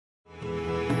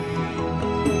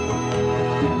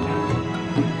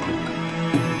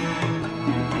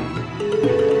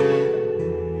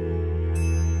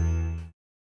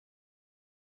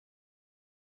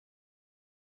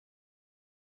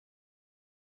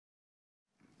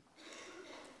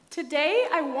Today,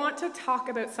 I want to talk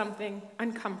about something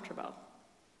uncomfortable,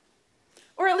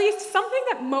 or at least something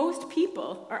that most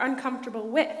people are uncomfortable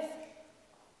with.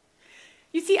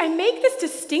 You see, I make this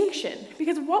distinction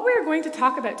because what we are going to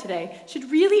talk about today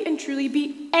should really and truly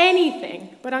be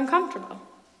anything but uncomfortable.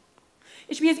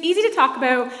 It should be as easy to talk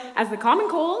about as the common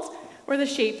cold or the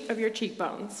shape of your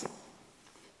cheekbones.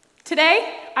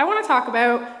 Today, I want to talk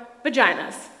about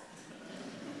vaginas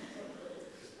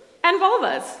and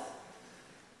vulvas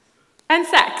and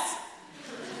sex.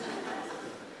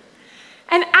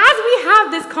 And as we have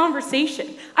this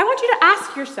conversation, I want you to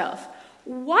ask yourself,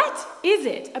 what is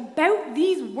it about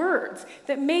these words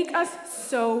that make us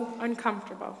so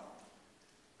uncomfortable?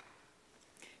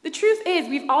 The truth is,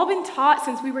 we've all been taught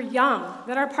since we were young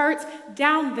that our parts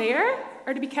down there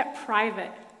are to be kept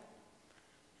private.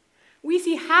 We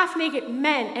see half-naked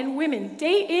men and women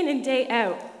day in and day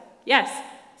out. Yes,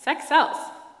 sex sells.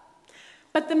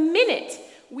 But the minute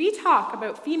we talk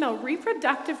about female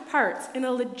reproductive parts in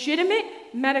a legitimate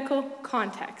medical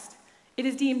context, it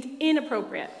is deemed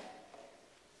inappropriate,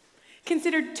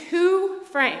 considered too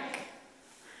frank,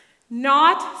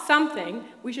 not something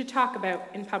we should talk about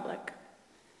in public.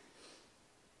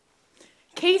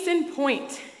 Case in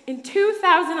point, in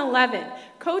 2011,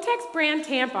 Kotex brand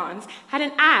tampons had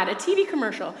an ad, a TV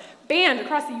commercial, banned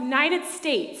across the United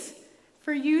States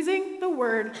for using the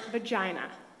word vagina.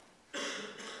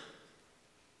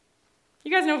 You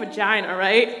guys know vagina,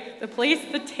 right? The place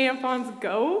the tampons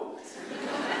go?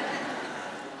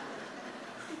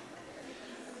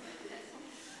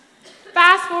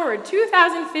 Fast forward,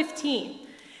 2015.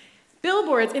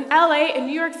 Billboards in LA and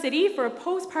New York City for a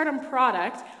postpartum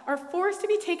product are forced to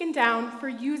be taken down for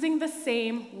using the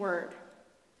same word.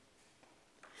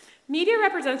 Media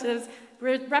representatives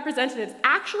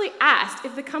actually asked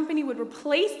if the company would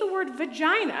replace the word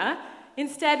vagina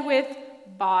instead with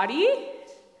body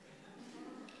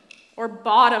or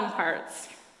bottom parts.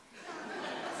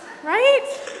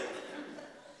 Right?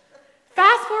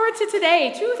 Fast forward to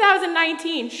today,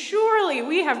 2019, surely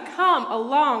we have come a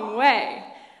long way.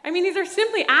 I mean, these are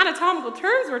simply anatomical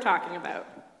terms we're talking about.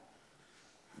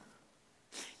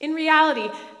 In reality,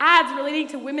 ads relating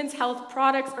to women's health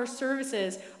products or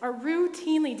services are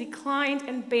routinely declined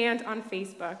and banned on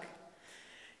Facebook.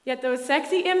 Yet those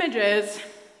sexy images,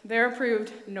 they're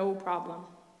approved no problem.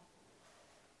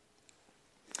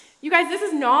 You guys, this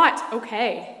is not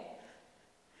okay.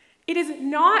 It is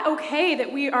not okay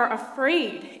that we are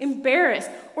afraid, embarrassed,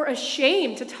 or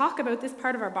ashamed to talk about this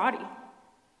part of our body.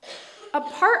 A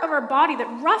part of our body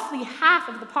that roughly half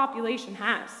of the population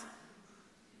has.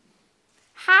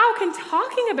 How can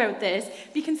talking about this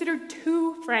be considered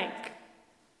too frank?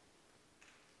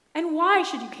 And why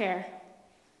should you care?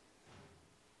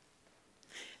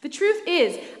 The truth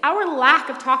is, our lack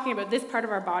of talking about this part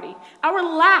of our body, our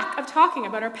lack of talking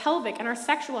about our pelvic and our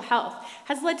sexual health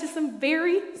has led to some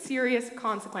very serious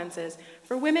consequences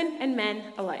for women and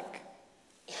men alike.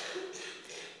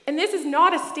 And this is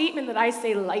not a statement that I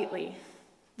say lightly.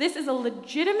 This is a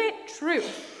legitimate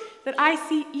truth that I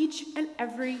see each and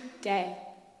every day.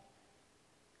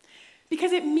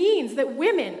 Because it means that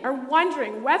women are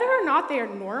wondering whether or not they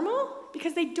are normal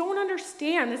because they don't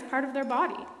understand this part of their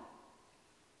body.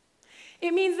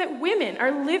 It means that women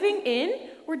are living in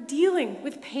or dealing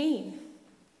with pain.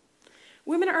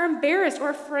 Women are embarrassed or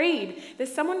afraid that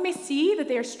someone may see that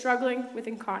they are struggling with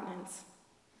incontinence.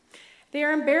 They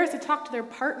are embarrassed to talk to their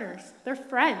partners, their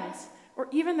friends, or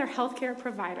even their healthcare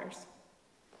providers.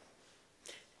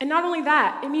 And not only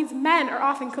that, it means men are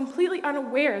often completely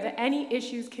unaware that any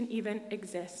issues can even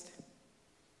exist.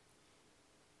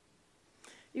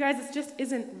 You guys, this just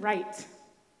isn't right.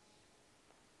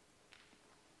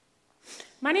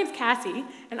 My name's Cassie,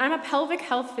 and I'm a pelvic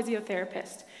health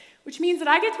physiotherapist, which means that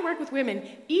I get to work with women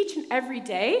each and every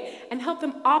day and help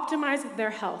them optimize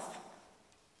their health.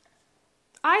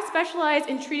 I specialize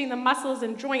in treating the muscles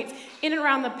and joints in and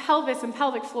around the pelvis and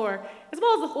pelvic floor, as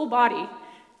well as the whole body.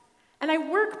 And I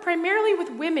work primarily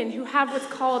with women who have what's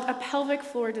called a pelvic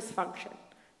floor dysfunction,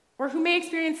 or who may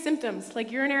experience symptoms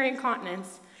like urinary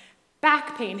incontinence,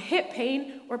 back pain, hip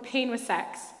pain, or pain with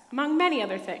sex, among many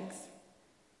other things.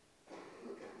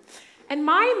 And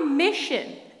my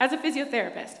mission as a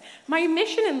physiotherapist, my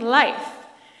mission in life,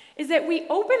 is that we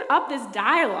open up this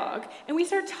dialogue and we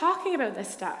start talking about this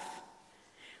stuff.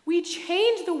 We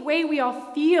change the way we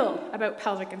all feel about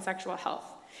pelvic and sexual health,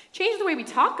 change the way we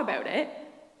talk about it,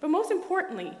 but most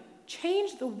importantly,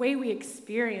 change the way we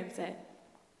experience it.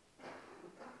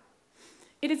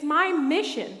 It is my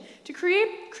mission to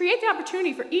create the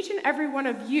opportunity for each and every one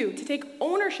of you to take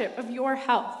ownership of your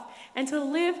health and to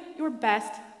live your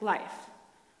best life.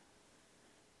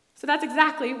 So that's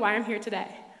exactly why I'm here today.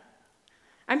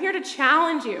 I'm here to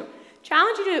challenge you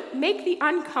to make the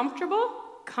uncomfortable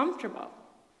comfortable.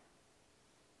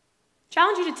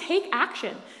 Challenge you to take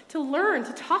action, to learn,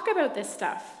 to talk about this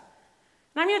stuff.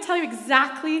 And I'm going to tell you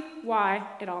exactly why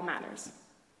it all matters.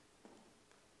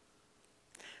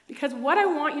 Because what I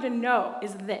want you to know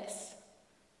is this.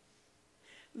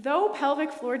 Though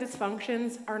pelvic floor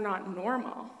dysfunctions are not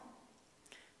normal,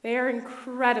 they are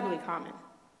incredibly common.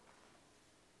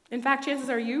 In fact, chances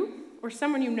are you or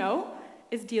someone you know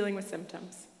is dealing with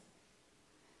symptoms.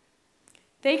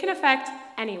 They can affect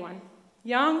anyone,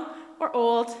 young or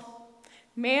old,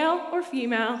 male or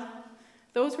female,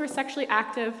 those who are sexually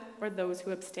active or those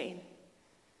who abstain.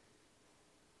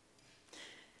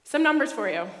 Some numbers for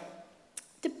you.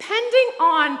 Depending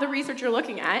on the research you're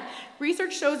looking at,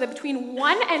 research shows that between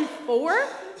 1 in 4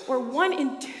 or 1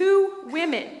 in 2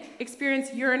 women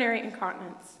experience urinary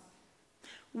incontinence.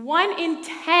 1 in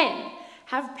 10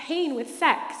 have pain with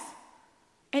sex.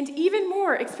 And even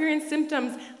more experience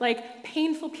symptoms like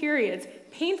painful periods,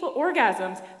 painful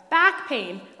orgasms, back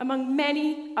pain, among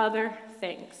many other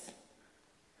things.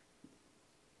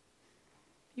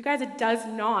 You guys, it does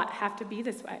not have to be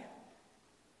this way.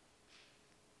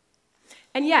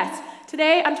 And yes,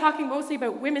 today I'm talking mostly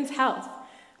about women's health.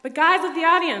 But guys of the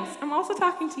audience, I'm also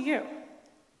talking to you.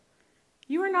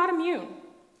 You are not immune.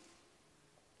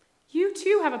 You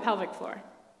too have a pelvic floor.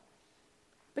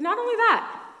 But not only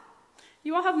that,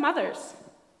 you all have mothers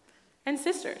and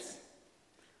sisters.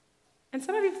 And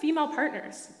some of you female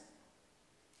partners.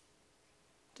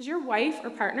 Does your wife or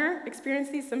partner experience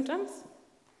these symptoms?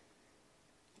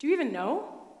 Do you even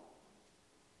know?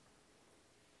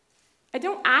 I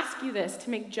don't ask you this to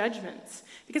make judgments,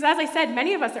 because as I said,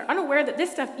 many of us are unaware that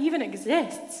this stuff even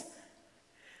exists.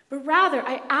 But rather,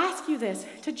 I ask you this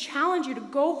to challenge you to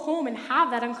go home and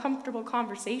have that uncomfortable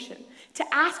conversation, to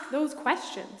ask those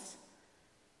questions.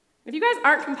 If you guys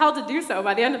aren't compelled to do so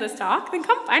by the end of this talk, then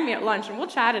come find me at lunch and we'll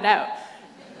chat it out.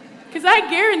 Because I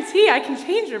guarantee I can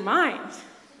change your mind.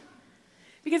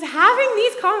 Because having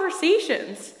these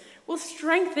conversations will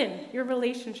strengthen your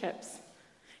relationships.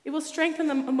 It will strengthen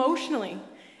them emotionally.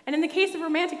 And in the case of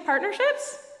romantic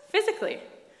partnerships, physically.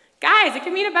 Guys, it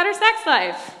can mean a better sex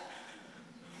life.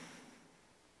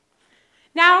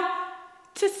 Now,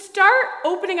 to start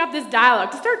opening up this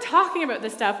dialogue, to start talking about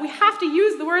this stuff, we have to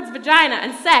use the words vagina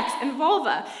and sex and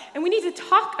vulva. And we need to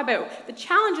talk about the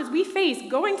challenges we face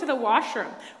going to the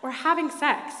washroom or having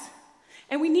sex.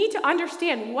 And we need to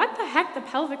understand what the heck the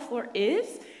pelvic floor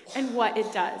is and what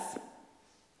it does.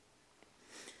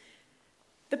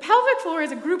 The pelvic floor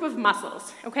is a group of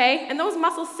muscles, okay? And those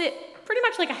muscles sit pretty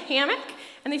much like a hammock,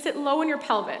 and they sit low in your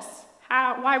pelvis,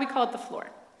 why we call it the floor.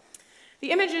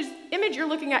 The image you're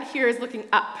looking at here is looking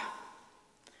up.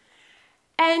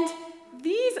 And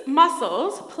these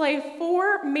muscles play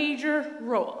 4 major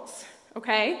roles,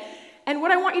 okay? And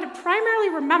what I want you to primarily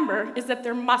remember is that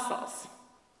they're muscles.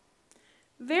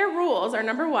 Their roles are,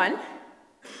 number 1,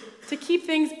 to keep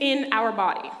things in our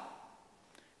body.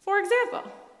 For example,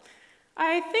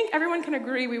 I think everyone can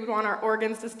agree we would want our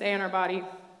organs to stay in our body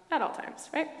at all times,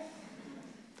 right?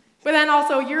 But then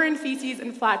also urine, feces,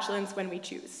 and flatulence when we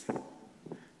choose.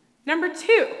 Number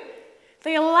 2,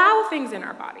 they allow things in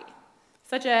our body,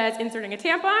 such as inserting a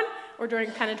tampon or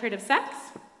during penetrative sex.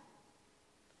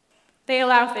 They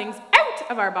allow things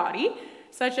out of our body,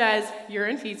 such as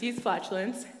urine, feces,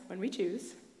 flatulence when we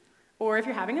choose, or if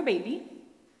you're having a baby.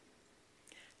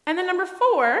 And then number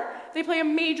 4, they play a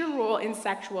major role in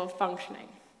sexual functioning.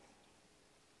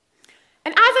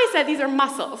 And as I said, these are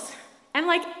muscles. And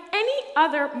like any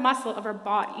other muscle of our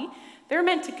body, they're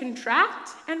meant to contract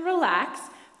and relax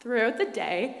throughout the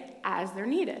day as they're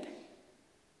needed.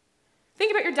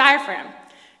 Think about your diaphragm.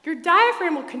 Your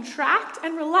diaphragm will contract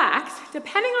and relax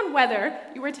depending on whether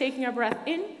you are taking a breath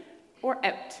in or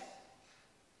out.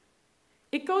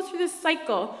 It goes through this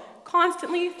cycle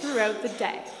constantly throughout the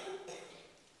day.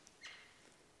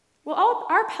 Well,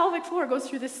 our pelvic floor goes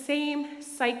through the same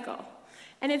cycle.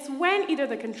 And it's when either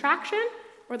the contraction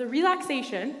or the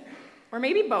relaxation, or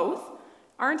maybe both,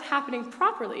 aren't happening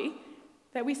properly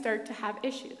that we start to have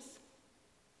issues.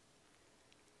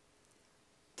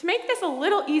 To make this a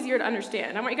little easier to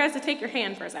understand, I want you guys to take your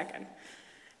hand for a second.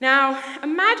 Now,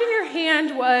 imagine your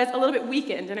hand was a little bit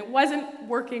weakened and it wasn't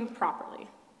working properly.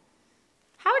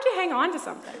 How would you hang on to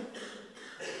something?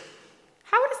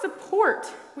 How would it support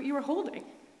what you were holding?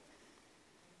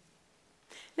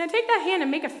 Now take that hand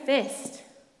and make a fist.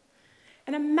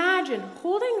 And imagine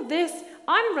holding this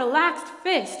unrelaxed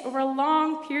fist over a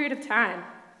long period of time.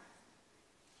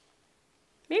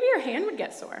 Maybe your hand would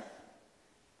get sore.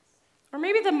 Or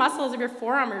maybe the muscles of your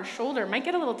forearm or your shoulder might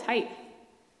get a little tight.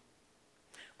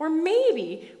 Or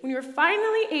maybe when you're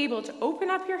finally able to open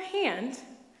up your hand,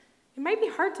 it might be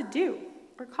hard to do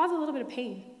or cause a little bit of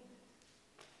pain.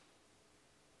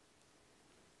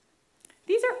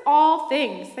 These are all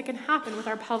things that can happen with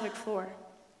our pelvic floor.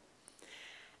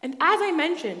 And as I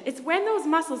mentioned, it's when those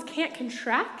muscles can't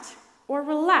contract or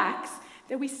relax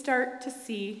that we start to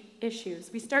see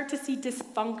issues. We start to see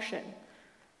dysfunction.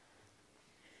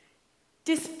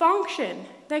 Dysfunction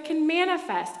that can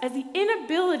manifest as the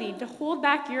inability to hold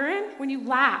back urine when you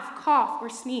laugh, cough, or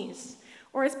sneeze,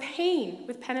 or as pain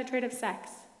with penetrative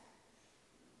sex.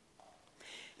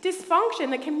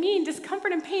 Dysfunction that can mean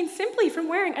discomfort and pain simply from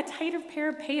wearing a tighter pair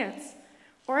of pants,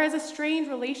 or as a strained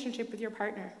relationship with your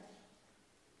partner.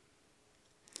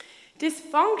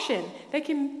 Dysfunction that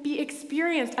can be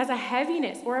experienced as a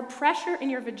heaviness or a pressure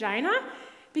in your vagina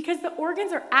because the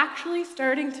organs are actually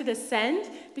starting to descend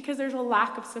because there's a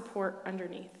lack of support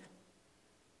underneath.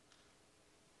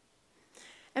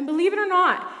 And believe it or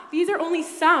not, these are only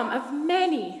some of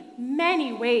many,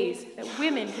 many ways that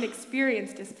women can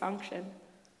experience dysfunction.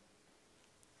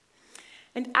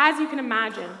 And as you can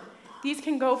imagine, these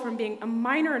can go from being a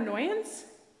minor annoyance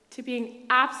to being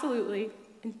absolutely,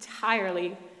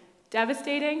 entirely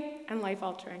devastating and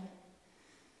life-altering.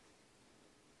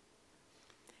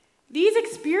 These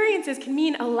experiences can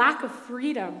mean a lack of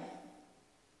freedom.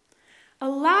 A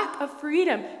lack of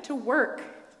freedom to work,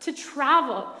 to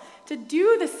travel, to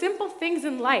do the simple things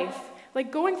in life, like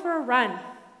going for a run,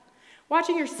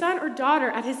 watching your son or daughter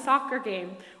at his soccer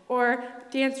game or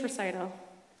dance recital,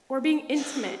 or being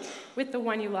intimate with the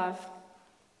one you love.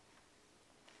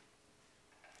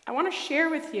 I want to share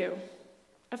with you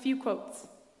a few quotes.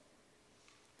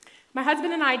 My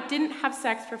husband and I didn't have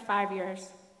sex for 5 years.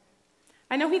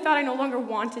 I know he thought I no longer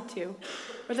wanted to,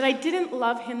 or that I didn't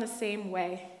love him the same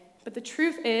way. But the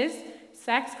truth is,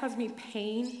 sex caused me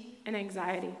pain and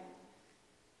anxiety.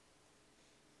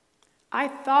 I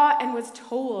thought and was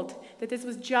told that this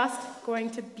was just going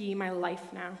to be my life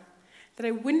now, that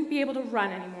I wouldn't be able to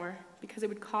run anymore because it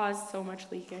would cause so much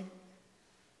leaking.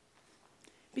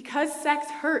 Because sex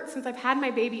hurts since I've had my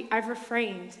baby, I've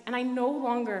refrained, and I no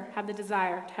longer have the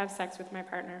desire to have sex with my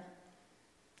partner.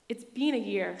 It's been a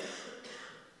year.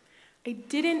 I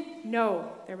didn't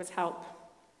know there was help.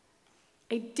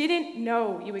 I didn't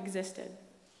know you existed.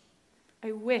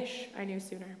 I wish I knew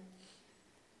sooner.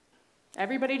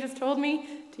 Everybody just told me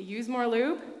to use more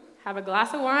lube, have a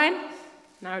glass of wine,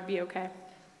 and I would be okay.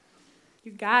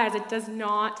 You guys, it does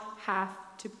not have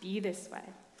to be this way.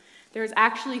 There's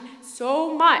actually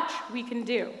so much we can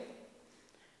do.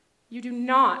 You do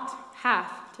not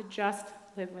have to just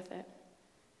live with it.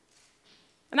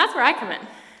 And that's where I come in.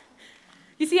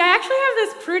 You see, I actually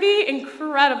have this pretty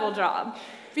incredible job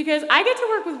because I get to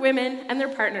work with women and their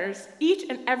partners each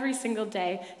and every single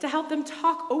day to help them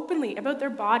talk openly about their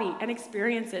body and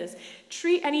experiences,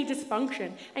 treat any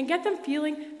dysfunction, and get them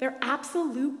feeling their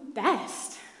absolute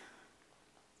best.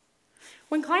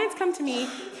 When clients come to me,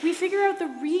 we figure out the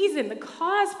reason, the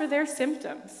cause for their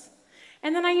symptoms.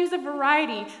 And then I use a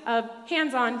variety of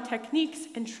hands-on techniques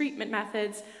and treatment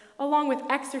methods, along with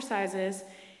exercises,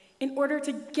 in order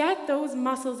to get those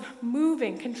muscles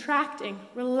moving, contracting,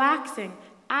 relaxing,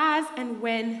 as and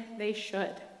when they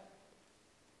should.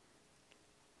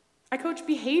 I coach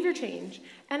behavior change,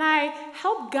 and I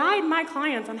help guide my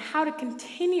clients on how to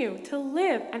continue to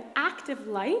live an active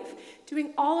life,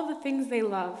 doing all of the things they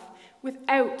love,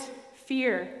 without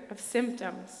fear of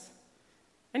symptoms.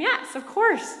 And yes, of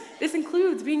course, this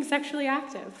includes being sexually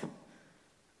active.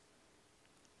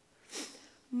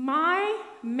 My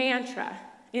mantra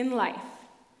in life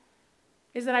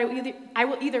is that I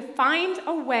will either find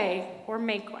a way or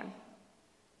make one.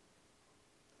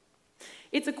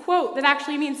 It's a quote that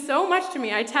actually means so much to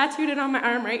me. I tattooed it on my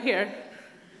arm right here.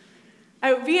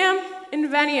 Aut viam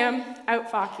inveniam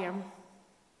aut faciam.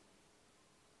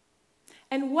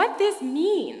 And what this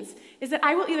means is that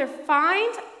I will either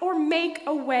find or make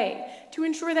a way to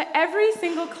ensure that every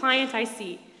single client I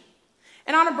see,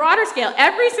 and on a broader scale,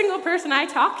 every single person I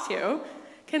talk to,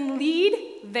 can lead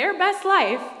their best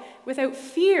life without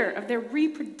fear of their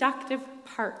reproductive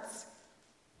parts.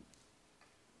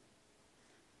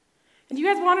 And you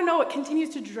guys want to know what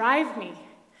continues to drive me,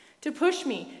 to push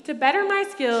me, to better my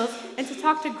skills, and to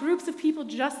talk to groups of people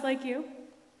just like you?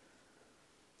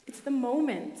 It's the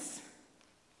moments.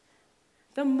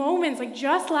 The moments, like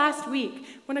just last week,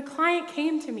 when a client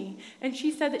came to me and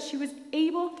she said that she was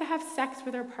able to have sex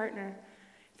with her partner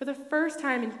for the first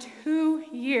time in 2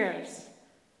 years,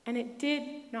 and it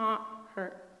did not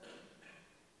hurt.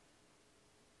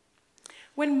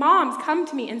 When moms come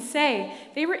to me and say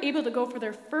they were able to go for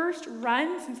their first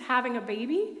run since having a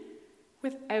baby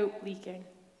without leaking.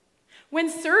 When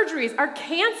surgeries are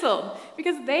canceled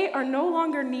because they are no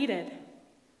longer needed.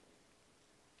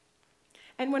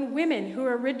 And when women who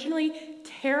were originally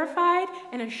terrified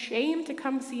and ashamed to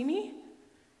come see me,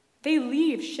 they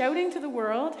leave shouting to the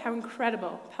world how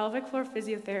incredible pelvic floor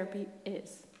physiotherapy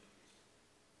is.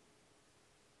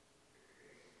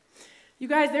 You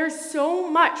guys, there's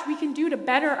so much we can do to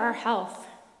better our health.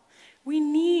 We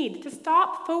need to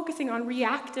stop focusing on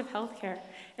reactive healthcare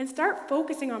and start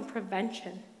focusing on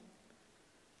prevention.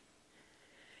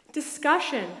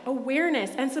 Discussion,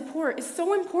 awareness, and support is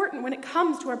so important when it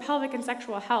comes to our pelvic and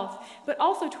sexual health, but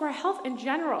also to our health in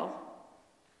general.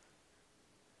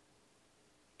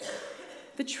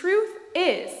 The truth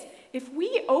is, if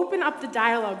we open up the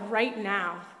dialogue right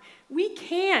now, we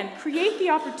can create the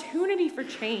opportunity for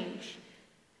change.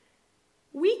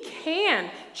 We can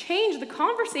change the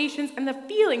conversations and the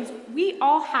feelings we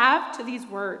all have to these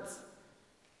words.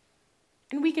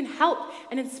 And we can help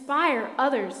and inspire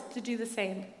others to do the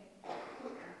same.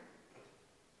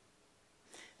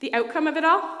 The outcome of it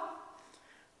all?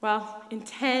 Well, in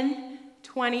 10,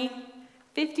 20,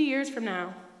 50 years from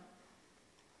now,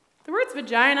 the words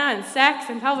vagina and sex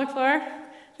and pelvic floor,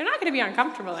 they're not going to be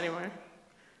uncomfortable anymore.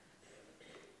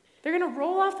 They're going to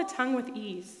roll off the tongue with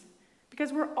ease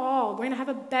because we're all going to have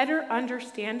a better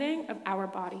understanding of our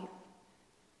body.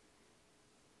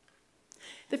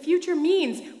 The future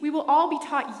means we will all be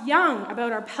taught young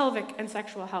about our pelvic and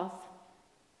sexual health.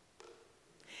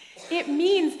 It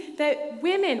means that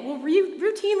women will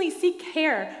routinely seek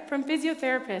care from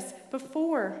physiotherapists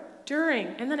before, during,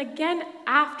 and then again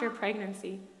after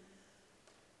pregnancy.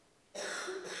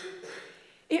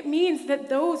 It means that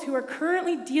those who are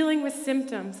currently dealing with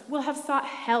symptoms will have sought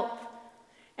help,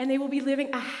 and they will be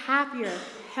living a happier,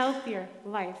 healthier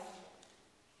life.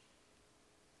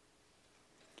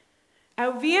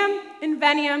 Aut viam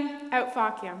inveniam aut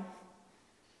faciam.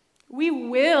 We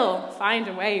will find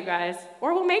a way, you guys,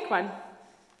 or we'll make one.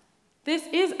 This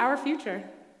is our future.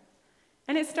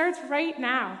 And it starts right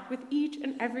now with each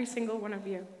and every single one of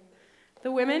you,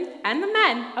 the women and the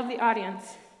men of the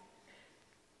audience.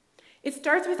 It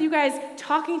starts with you guys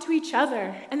talking to each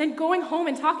other and then going home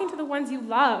and talking to the ones you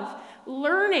love,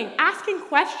 learning, asking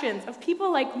questions of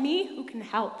people like me who can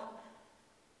help.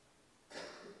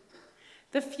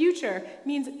 The future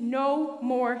means no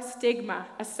more stigma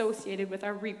associated with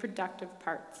our reproductive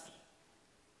parts.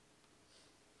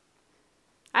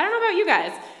 I don't know about you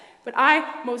guys, but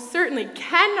I most certainly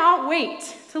cannot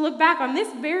wait to look back on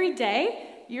this very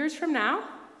day, years from now,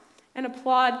 and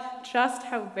applaud just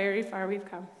how very far we've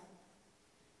come.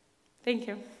 Thank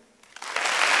you.